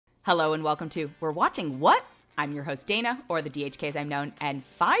Hello and welcome to We're Watching What? I'm your host Dana, or the DHK as I'm known, and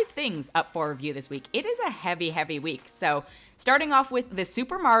 5 things up for review this week. It is a heavy week. So starting off with the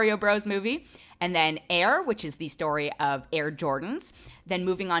Super Mario Bros. Movie, and then Air, which is the story of Air Jordans, then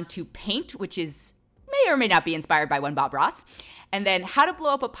moving on to Paint, which is may or may not be inspired by one Bob Ross, and then How to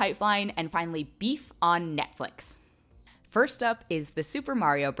Blow Up a Pipeline, and finally Beef on Netflix. First up is the Super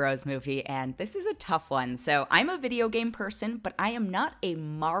Mario Bros. Movie, and this is a tough one. So I'm a video game person, but I am not a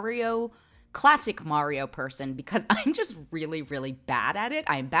classic Mario person because I'm just really bad at it.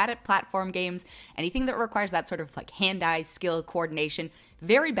 I'm bad at platform games. Anything that requires that sort of like hand-eye skill coordination,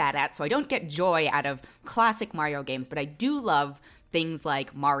 very bad at, so I don't get joy out of classic Mario games, but I do love things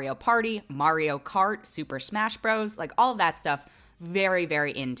like Mario Party, Mario Kart, Super Smash Bros., like all of that stuff.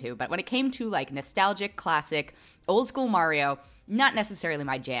 Very into. But when it came to like nostalgic, classic, old school Mario, not necessarily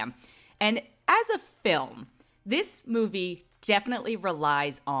my jam. And as a film, this movie definitely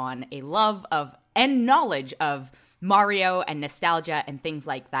relies on a love of and knowledge of Mario and nostalgia and things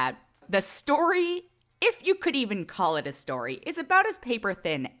like that. The story, if you could even call it a story, is about as paper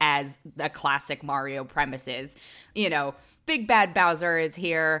thin as the classic Mario premises. You know, Big Bad Bowser is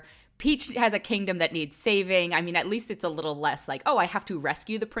here. Peach has a kingdom that needs saving. I mean, at least it's a little less like, oh, I have to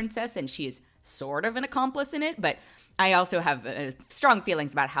rescue the princess, and she is sort of an accomplice in it. But I also have strong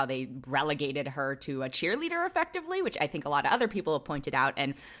feelings about how they relegated her to a cheerleader effectively, which I think a lot of other people have pointed out.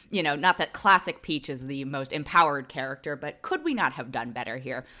 And, you know, not that classic Peach is the most empowered character, but could we not have done better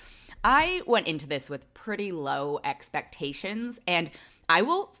here? I went into this with pretty low expectations, and I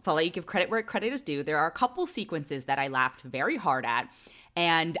will fully give credit where credit is due. There are a couple sequences that I laughed very hard at.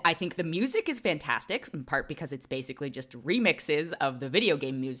 And I think the music is fantastic, in part because it's basically just remixes of the video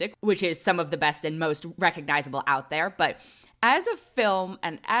game music, which is some of the best and most recognizable out there. But as a film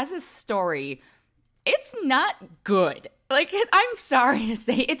and as a story, it's not good. Like, I'm sorry to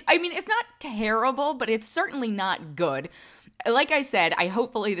say, it's not terrible, but it's certainly not good. Like I said,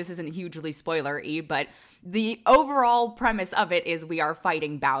 hopefully this isn't hugely spoiler-y, but the overall premise of it is we are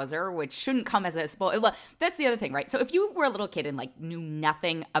fighting Bowser, which shouldn't come as a spoiler. That's the other thing, right? So if you were a little kid and like knew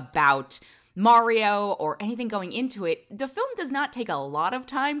nothing about Mario or anything going into it, the film does not take a lot of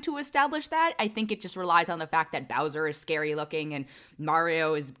time to establish that. I think it just relies on the fact that Bowser is scary looking and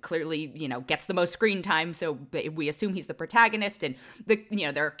Mario is clearly, you know, gets the most screen time, so we assume he's the protagonist, and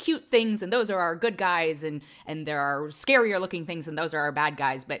there are cute things and those are our good guys, and there are scarier looking things and those are our bad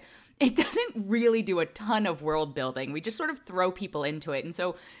guys, but it doesn't really do a ton of world building. We just sort of throw people into it. And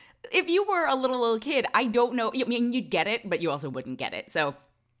so if you were a little kid, I don't know, I mean, you'd get it, but you also wouldn't get it. So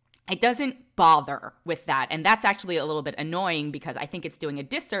it doesn't bother with that. And that's actually a little bit annoying because I think it's doing a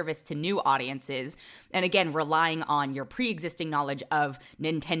disservice to new audiences. And again, relying on your pre-existing knowledge of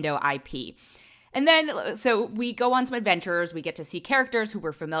Nintendo IP. And then, so we go on some adventures. We get to see characters who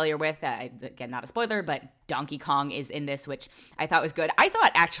we're familiar with. Again, not a spoiler, but Donkey Kong is in this, which I thought was good. I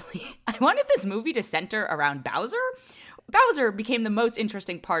thought, actually, I wanted this movie to center around Bowser. Bowser became the most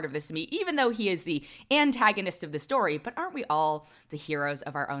interesting part of this to me, even though he is the antagonist of the story. But aren't we all the heroes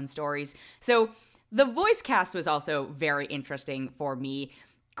of our own stories? So the voice cast was also very interesting for me.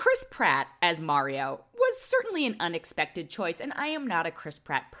 Chris Pratt as Mario was certainly an unexpected choice, and I am not a Chris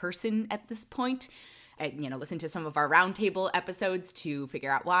Pratt person at this point. Listen to some of our roundtable episodes to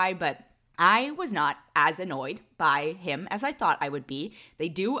figure out why, but I was not as annoyed by him as I thought I would be. They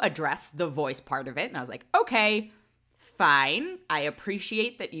do address the voice part of it, and I was like, okay, fine. I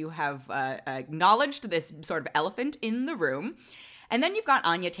appreciate that you have acknowledged this sort of elephant in the room. And then you've got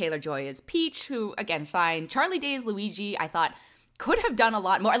Anya Taylor-Joy as Peach, who, again, fine. Charlie Day as Luigi, I thought could have done a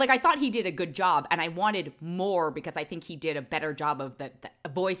lot more. Like, I thought he did a good job, and I wanted more because I think he did a better job of the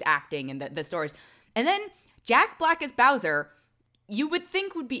voice acting and the stories. And then Jack Black as Bowser, you would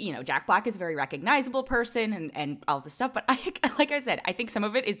think would be, Jack Black is a very recognizable person and all this stuff, but like I said, I think some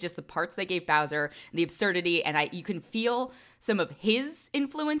of it is just the parts they gave Bowser, the absurdity, and you can feel some of his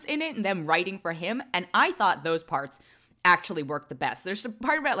influence in it and them writing for him, and I thought those parts actually worked the best. There's a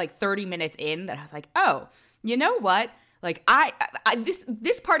part about like 30 minutes in that I was like, oh, you know what? Like,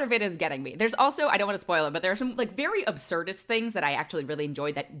 this part of it is getting me. There's also, I don't want to spoil it, but there are some like very absurdist things that I actually really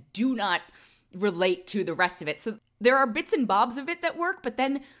enjoyed that do not relate to the rest of it. So there are bits and bobs of it that work, but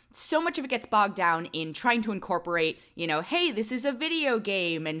then so much of it gets bogged down in trying to incorporate, hey, this is a video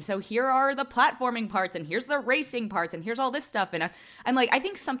game, and so here are the platforming parts, and here's the racing parts, and here's all this stuff. And I'm like, I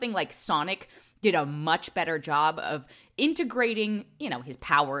think something like Sonic did a much better job of integrating, his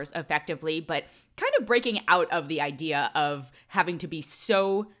powers effectively, but kind of breaking out of the idea of having to be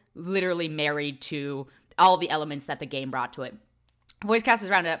so literally married to all the elements that the game brought to it. Voice cast is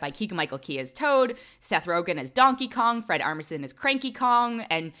rounded up by Keegan-Michael Key as Toad, Seth Rogen as Donkey Kong, Fred Armisen as Cranky Kong,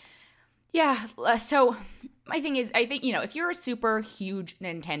 and yeah, so my thing is, I think, if you're a super huge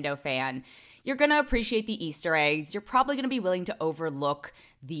Nintendo fan, you're going to appreciate the Easter eggs. You're probably going to be willing to overlook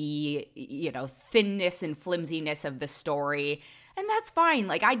the, thinness and flimsiness of the story. And that's fine.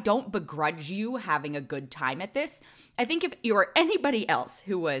 Like, I don't begrudge you having a good time at this. I think if you're anybody else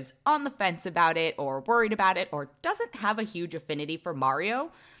who was on the fence about it or worried about it or doesn't have a huge affinity for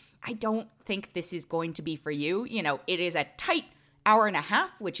Mario, I don't think this is going to be for you. It is a tight hour and a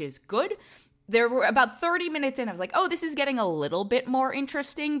half, which is good. There were about 30 minutes in, I was like, oh, this is getting a little bit more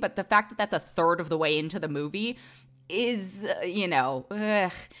interesting. But the fact that that's a third of the way into the movie is,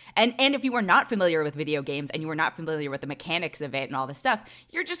 ugh. And if you were not familiar with video games and you were not familiar with the mechanics of it and all this stuff,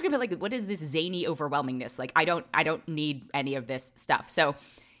 you're just gonna be like, what is this zany overwhelmingness? Like, I don't need any of this stuff. So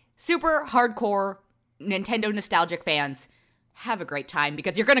super hardcore Nintendo nostalgic fans, have a great time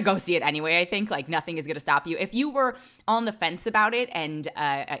because you're going to go see it anyway, I think. Like, nothing is going to stop you. If you were on the fence about it and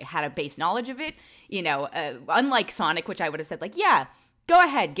had a base knowledge of it, unlike Sonic, which I would have said, like, yeah, go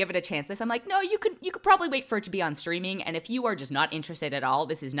ahead, give it a chance. This, I'm like, no, you could probably wait for it to be on streaming. And if you are just not interested at all,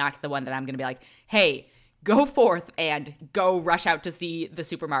 this is not the one that I'm going to be like, hey, go forth and go rush out to see the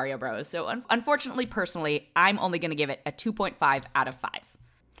Super Mario Bros. So unfortunately, personally, I'm only going to give it a 2.5 out of 5.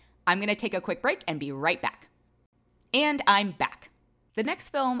 I'm going to take a quick break and be right back. And I'm back. The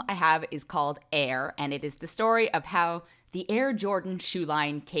next film I have is called Air, and it is the story of how the Air Jordan shoe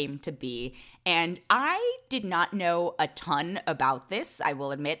line came to be. And I did not know a ton about this, I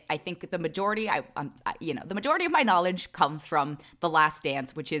will admit. I think the majority, the majority of my knowledge comes from The Last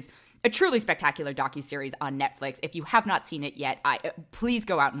Dance, which is a truly spectacular docuseries on Netflix. If you have not seen it yet, please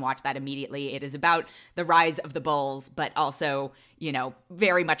go out and watch that immediately. It is about the rise of the Bulls, but also,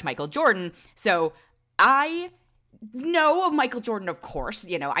 very much Michael Jordan. So I know of Michael Jordan, of course.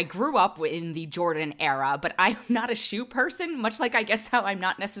 I grew up in the Jordan era, but I'm not a shoe person, much like I guess how I'm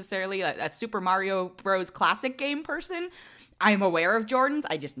not necessarily a Super Mario Bros. Classic game person. I'm aware of Jordans,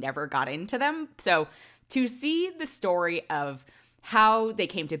 I just never got into them. So to see the story of how they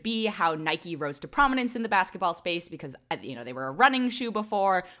came to be, how Nike rose to prominence in the basketball space, because, they were a running shoe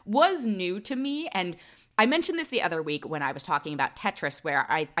before, was new to me. And I mentioned this the other week when I was talking about Tetris, where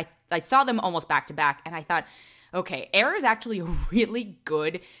I saw them almost back to back, and I thought, okay, Air is actually a really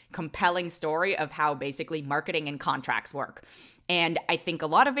good, compelling story of how basically marketing and contracts work. And I think a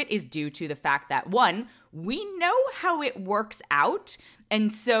lot of it is due to the fact that, one, we know how it works out.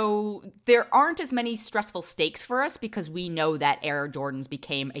 And so there aren't as many stressful stakes for us because we know that Air Jordans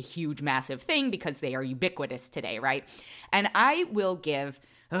became a huge, massive thing because they are ubiquitous today, right? And I will give...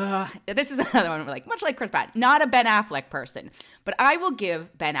 this is another one, much like Chris Pratt, not a Ben Affleck person, but I will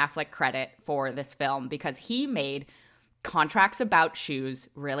give Ben Affleck credit for this film because he made contracts about shoes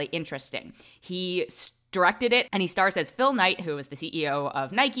really interesting. He directed it, and he stars as Phil Knight, who is the CEO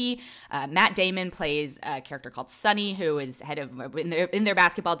of Nike. Matt Damon plays a character called Sonny, who is head of in their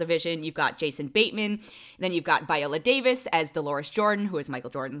basketball division. You've got Jason Bateman. Then you've got Viola Davis as Dolores Jordan, who is Michael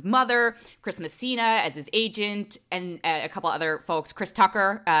Jordan's mother. Chris Messina as his agent, and a couple other folks. Chris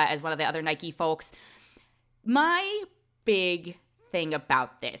Tucker as one of the other Nike folks. My big thing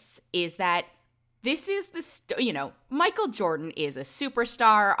about this is that this is Michael Jordan is a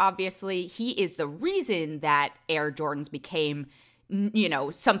superstar, obviously. He is the reason that Air Jordans became,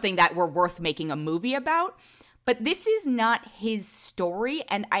 something that we're worth making a movie about. But this is not his story,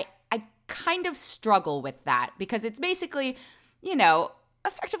 and I kind of struggle with that because it's basically,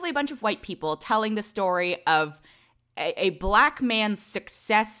 effectively a bunch of white people telling the story of a black man's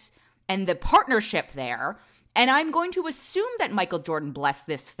success and the partnership there. And I'm going to assume that Michael Jordan blessed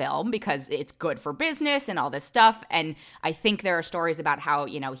this film because it's good for business and all this stuff. And I think there are stories about how,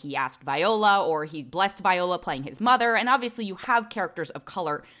 he asked Viola or he blessed Viola playing his mother. And obviously you have characters of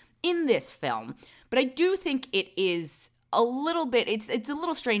color in this film. But I do think it is a little bit, it's a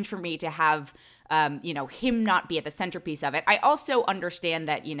little strange for me to have him not be at the centerpiece of it. I also understand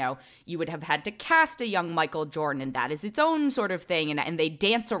that, you would have had to cast a young Michael Jordan, and that is its own sort of thing, and they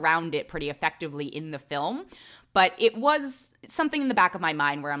dance around it pretty effectively in the film. But it was something in the back of my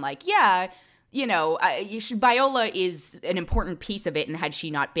mind where I'm like, yeah, Viola is an important piece of it, and had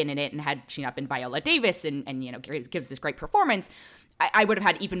she not been in it, and had she not been Viola Davis, and gives this great performance, I would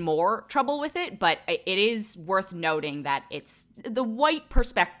have had even more trouble with it. But it is worth noting that it's the white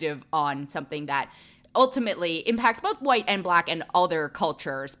perspective on something that ultimately impacts both white and black and other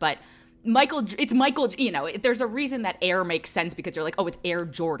cultures. But it's Michael, there's a reason that Air makes sense because you're like, oh, it's Air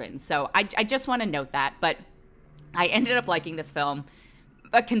Jordan. So I just want to note that. But I ended up liking this film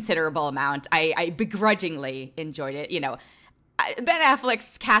a considerable amount. I begrudgingly enjoyed it. Ben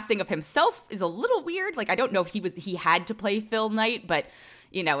Affleck's casting of himself is a little weird. Like, I don't know if he had to play Phil Knight, but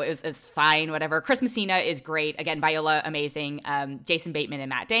it was fine, whatever. Chris Messina is great. Again, Viola, amazing. Jason Bateman and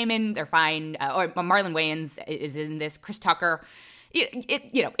Matt Damon, they're fine. Or Marlon Wayans is in this. Chris Tucker.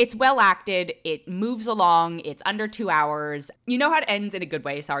 It's well acted. It moves along. It's under 2 hours. You know how it ends in a good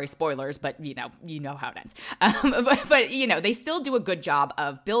way. Sorry, spoilers, but you know how it ends. But they still do a good job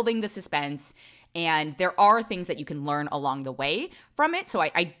of building the suspense. And there are things that you can learn along the way from it. So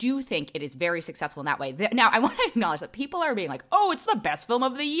I do think it is very successful in that way. Now, I want to acknowledge that people are being like, oh, it's the best film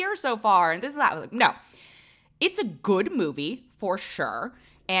of the year so far. And this and that. I was like, no, it's a good movie for sure.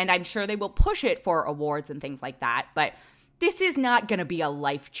 And I'm sure they will push it for awards and things like that. But this is not going to be a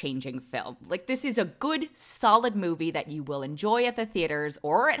life-changing film. Like, this is a good, solid movie that you will enjoy at the theaters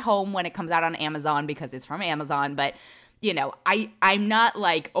or at home when it comes out on Amazon because it's from Amazon. But I'm not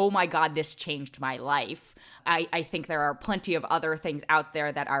like, oh my God, this changed my life. I think there are plenty of other things out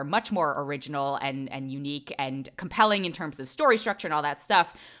there that are much more original and unique and compelling in terms of story structure and all that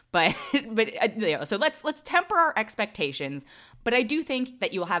stuff. But so let's temper our expectations. But I do think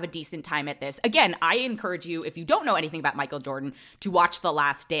that you'll have a decent time at this. Again, I encourage you, if you don't know anything about Michael Jordan, to watch The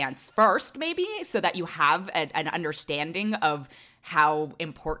Last Dance first, maybe, so that you have an understanding of how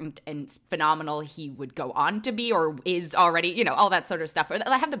important and phenomenal he would go on to be or is already, all that sort of stuff.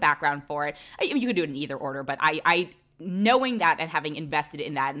 I have the background for it. You could do it in either order, but I knowing that and having invested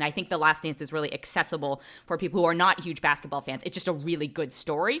in that, and I think The Last Dance is really accessible for people who are not huge basketball fans. It's just a really good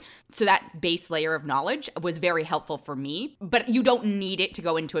story. So that base layer of knowledge was very helpful for me, but you don't need it to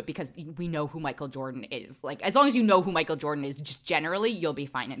go into it because we know who Michael Jordan is. Like, as long as you know who Michael Jordan is, just generally, you'll be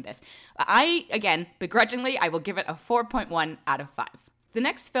fine in this. Again, begrudgingly, I will give it a 4.1 out of 5. The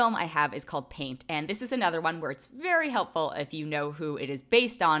next film I have is called Paint, and this is another one where it's very helpful if you know who it is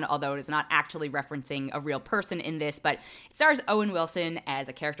based on, although it is not actually referencing a real person in this, but it stars Owen Wilson as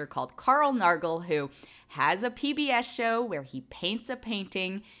a character called Carl Nargle, who has a PBS show where he paints a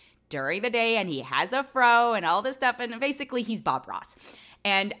painting during the day, and he has a fro and all this stuff, and basically he's Bob Ross.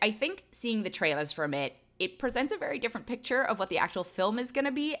 And I think seeing the trailers from it presents a very different picture of what the actual film is going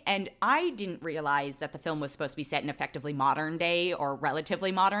to be, and I didn't realize that the film was supposed to be set in effectively modern day or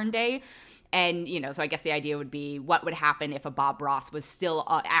relatively modern day. And, so I guess the idea would be what would happen if a Bob Ross was still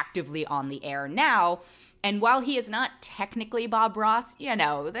actively on the air now. And while he is not technically Bob Ross,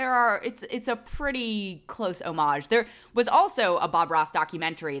 it's a pretty close homage. There was also a Bob Ross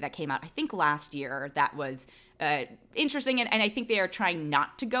documentary that came out, I think, last year that was interesting, and I think they are trying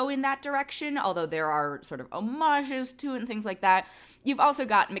not to go in that direction, although there are sort of homages to it and things like that. You've also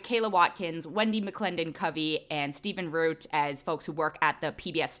got Michaela Watkins, Wendy McClendon-Covey, and Stephen Root as folks who work at the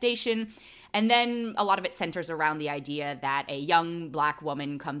PBS station. And then a lot of it centers around the idea that a young black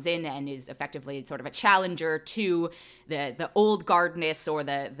woman comes in and is effectively sort of a challenger to the old guardness or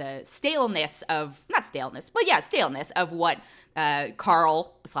the staleness of, not staleness, but yeah, staleness of what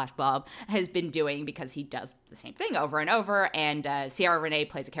Carl/Bob has been doing, because he does the same thing over and over. And Ciara Renee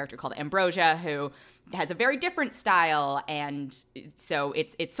plays a character called Ambrosia, who has a very different style. And so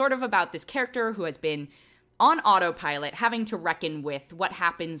it's sort of about this character who has been on autopilot, having to reckon with what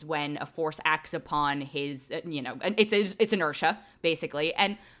happens when a force acts upon his, it's inertia, basically.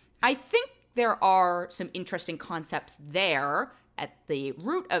 And I think there are some interesting concepts there at the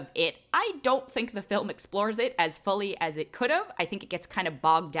root of it. I don't think the film explores it as fully as it could have. I think it gets kind of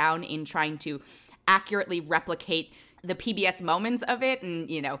bogged down in trying to accurately replicate the PBS moments of it. And,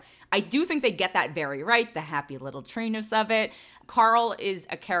 I do think they get that very right, the happy little treeness of it. Carl is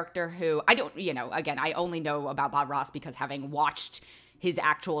a character who again, I only know about Bob Ross because having watched his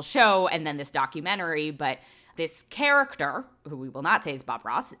actual show and then this documentary, but this character, who we will not say is Bob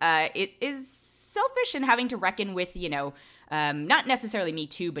Ross, it is selfish and having to reckon with, not necessarily Me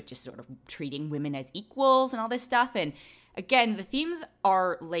Too, but just sort of treating women as equals and all this stuff. And again, the themes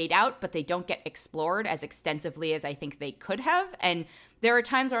are laid out, but they don't get explored as extensively as I think they could have. And there are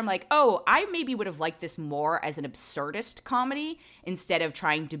times where I'm like, oh, I maybe would have liked this more as an absurdist comedy instead of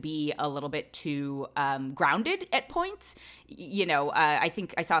trying to be a little bit too grounded at points. I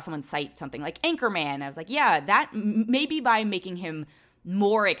think I saw someone cite something like Anchorman. I was like, yeah, that maybe by making him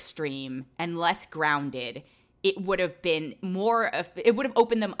more extreme and less grounded, it would have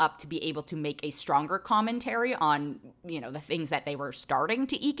opened them up to be able to make a stronger commentary on, the things that they were starting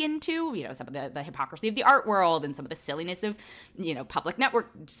to eke into, some of the hypocrisy of the art world and some of the silliness of, public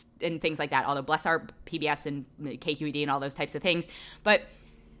networks and things like that. Although bless our PBS and KQED and all those types of things. But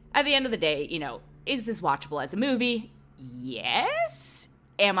at the end of the day, is this watchable as a movie? Yes.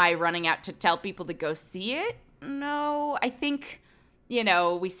 Am I running out to tell people to go see it? No. I think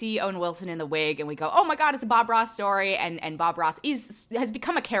we see Owen Wilson in the wig and we go, oh my God, it's a Bob Ross story. And Bob Ross has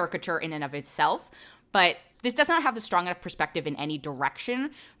become a caricature in and of itself. But this does not have a strong enough perspective in any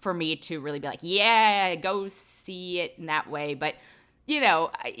direction for me to really be like, yeah, go see it in that way. But,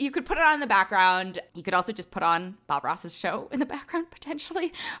 you could put it on in the background. You could also just put on Bob Ross's show in the background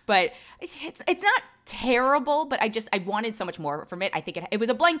potentially. But it's not terrible, but I wanted so much more from it. I think it was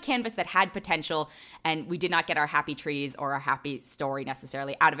a blank canvas that had potential, and we did not get our happy trees or a happy story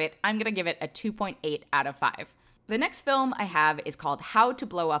necessarily out of it. I'm going to give it a 2.8 out of 5. The next film I have is called How to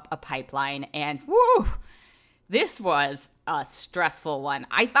Blow Up a Pipeline, and woo! This was a stressful one.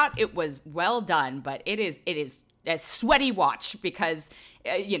 I thought it was well done, but it is a sweaty watch because,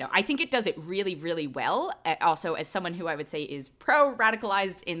 I think it does it really, really well. Also, as someone who I would say is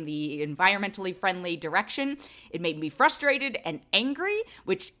pro-radicalized in the environmentally friendly direction, it made me frustrated and angry,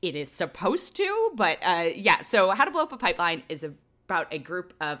 which it is supposed to. But so How to Blow Up a Pipeline is about a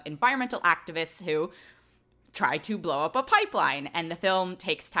group of environmental activists who try to blow up a pipeline. And the film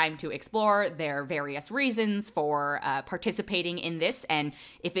takes time to explore their various reasons for participating in this. And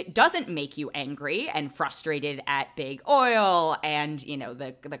if it doesn't make you angry and frustrated at big oil and,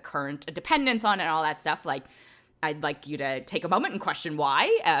 the current dependence on it and all that stuff, like, I'd like you to take a moment and question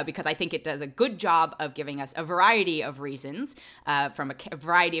why, because I think it does a good job of giving us a variety of reasons from a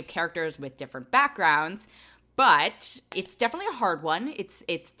variety of characters with different backgrounds. But it's definitely a hard one.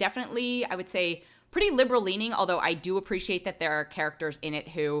 It's definitely, I would say, pretty liberal leaning, although I do appreciate that there are characters in it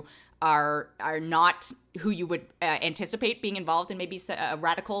who are not who you would anticipate being involved in maybe a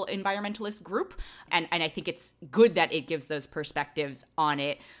radical environmentalist group. And I think it's good that it gives those perspectives on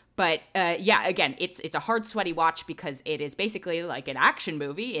it. But again, it's a hard, sweaty watch because it is basically like an action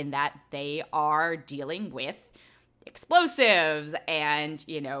movie in that they are dealing with explosives and,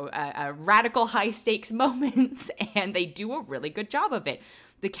 radical high stakes moments, and they do a really good job of it.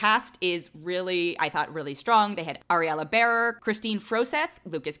 The cast is really, I thought, really strong. They had Ariella Bearer, Christine Froseth,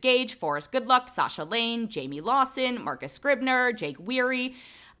 Lucas Gage, Forrest Goodluck, Sasha Lane, Jamie Lawson, Marcus Scribner, Jake Weary.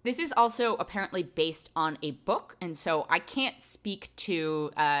 This is also apparently based on a book, and so I can't speak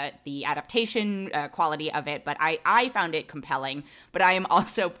to the adaptation quality of it, but I found it compelling. But I am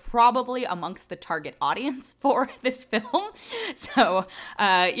also probably amongst the target audience for this film. So,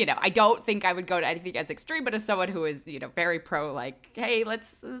 I don't think I would go to anything as extreme, but as someone who is, very pro, like, hey,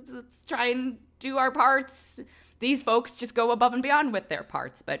 let's try and do our parts. These folks just go above and beyond with their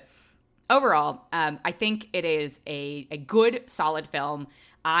parts. But overall, I think it is a good, solid film.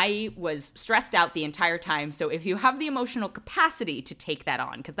 I was stressed out the entire time. So if you have the emotional capacity to take that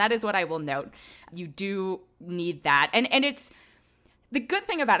on, because that is what I will note, you do need that. And it's the good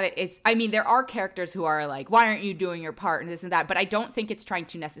thing about it is, there are characters who are like, why aren't you doing your part and this and that? But I don't think it's trying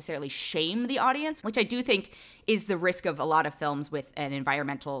to necessarily shame the audience, which I do think is the risk of a lot of films with an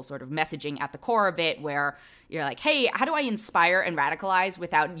environmental sort of messaging at the core of it, where you're like, hey, how do I inspire and radicalize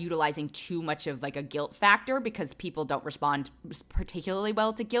without utilizing too much of like a guilt factor because people don't respond particularly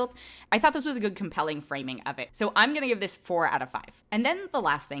well to guilt? I thought this was a good, compelling framing of it. So I'm going to give this 4 out of 5. And then the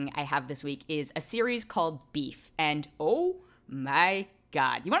last thing I have this week is a series called Beef. And oh my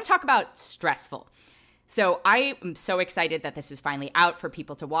God, you want to talk about stressful. So I am so excited that this is finally out for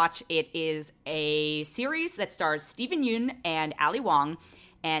people to watch. It is a series that stars Steven Yeun and Ali Wong,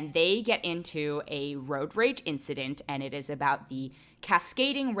 and they get into a road rage incident, and it is about the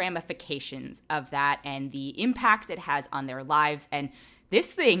cascading ramifications of that and the impacts it has on their lives. And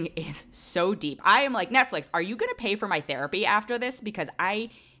this thing is so deep. I am like, Netflix, are you going to pay for my therapy after this? Because I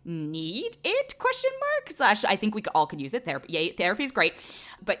need it, ? I think we all could use it. Therapy is great.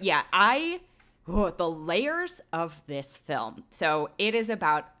 But yeah, the layers of this film. So it is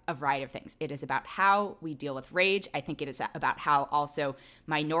about a variety of things. It is about how we deal with rage. I think it is about how also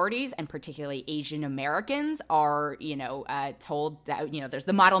minorities and particularly Asian Americans are, told that, there's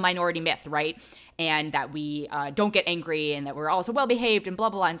the model minority myth, right? And that we don't get angry and that we're also well-behaved and blah,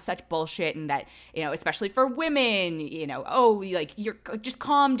 blah, blah, and such bullshit. And that, especially for women, you're just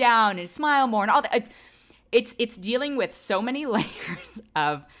calm down and smile more and all that. It's dealing with so many layers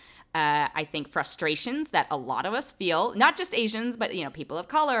of I think frustrations that a lot of us feel, not just Asians, but, people of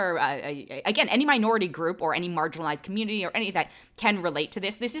color, again, any minority group or any marginalized community or any that can relate to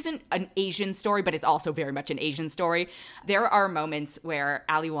this. This isn't an Asian story, but it's also very much an Asian story. There are moments where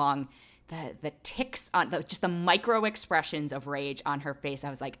Ali Wong, the tics on just the micro expressions of rage on her face, I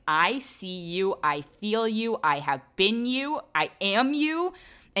was like, I see you, I feel you, I have been you, I am you,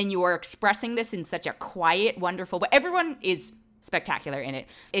 and you are expressing this in such a quiet, wonderful way. Everyone is spectacular in it.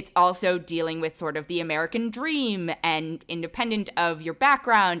 It's also dealing with sort of the American dream and independent of your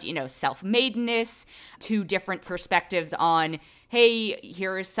background, self-madeness, 2 different perspectives on, hey,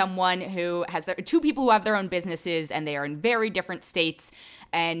 here is someone who has two people who have their own businesses and they are in very different states.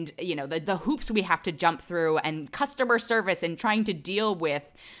 And, the hoops we have to jump through and customer service and trying to deal with,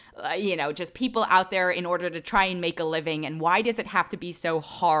 just people out there in order to try and make a living. And why does it have to be so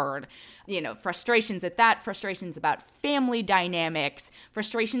hard? Frustrations at that, frustrations about family dynamics,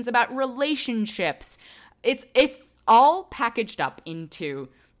 frustrations about relationships. It's all packaged up into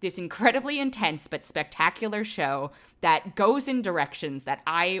this incredibly intense but spectacular show that goes in directions that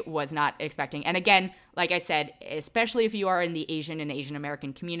I was not expecting. And again, like I said, especially if you are in the Asian and Asian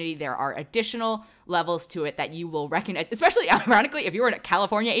American community, there are additional levels to it that you will recognize, especially ironically, if you're a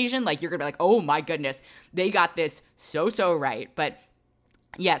California Asian, like you're gonna be like, oh my goodness, they got this so right. But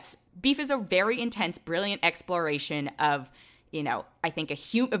yes, Beef is a very intense, brilliant exploration of, I think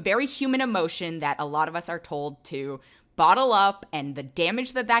a very human emotion that a lot of us are told to bottle up, and the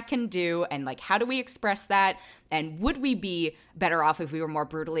damage that can do, and like, how do we express that? And would we be better off if we were more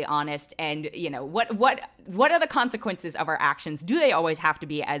brutally honest? And, what are the consequences of our actions? Do they always have to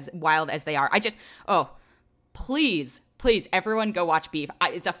be as wild as they are? Please, everyone go watch Beef.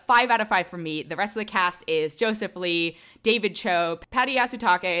 It's a 5 out of 5 for me. The rest of the cast is Joseph Lee, David Cho, Patty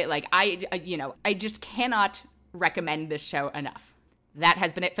Yasutake. Like, I just cannot recommend this show enough. That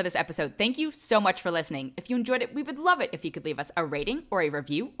has been it for this episode. Thank you so much for listening. If you enjoyed it, we would love it if you could leave us a rating or a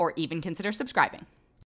review or even consider subscribing.